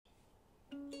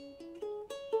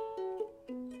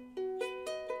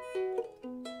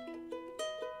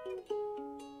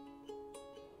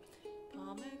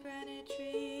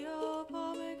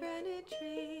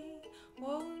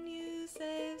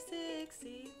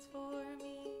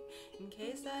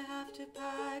case I have to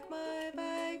pack my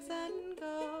bags and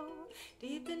go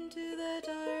deep into the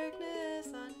darkness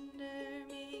under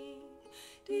me,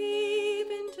 deep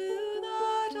into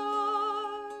the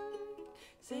dark.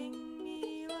 Sing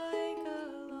me like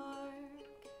a lark,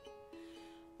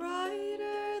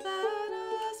 brighter than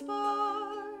a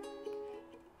spark.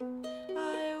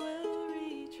 I will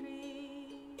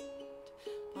retreat.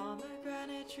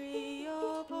 Pomegranate tree,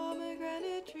 oh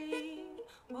pomegranate tree,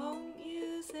 won't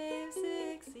you save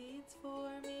 6 seeds for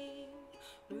me?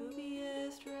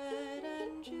 Rubiest red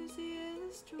and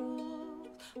juiciest jewels,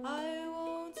 I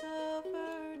won't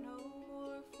suffer no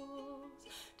more fools.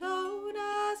 Don't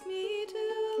ask me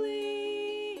to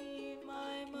leave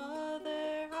my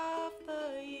mother half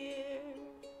the year.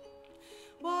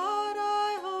 What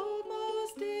I hold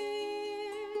most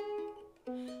dear,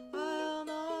 I'll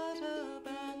not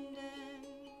abandon.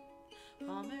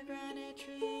 Pomegranate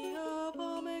tree, oh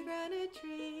pomegranate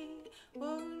tree,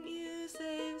 won't you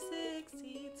save 6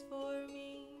 seeds for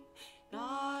me?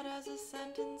 Not as a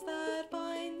sentence that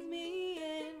binds me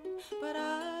in, but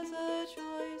as a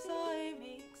choice I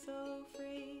make so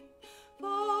free. For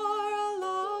a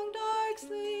long dark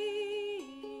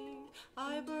sleep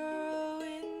I burrow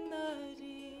in the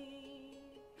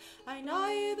deep. I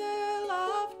neither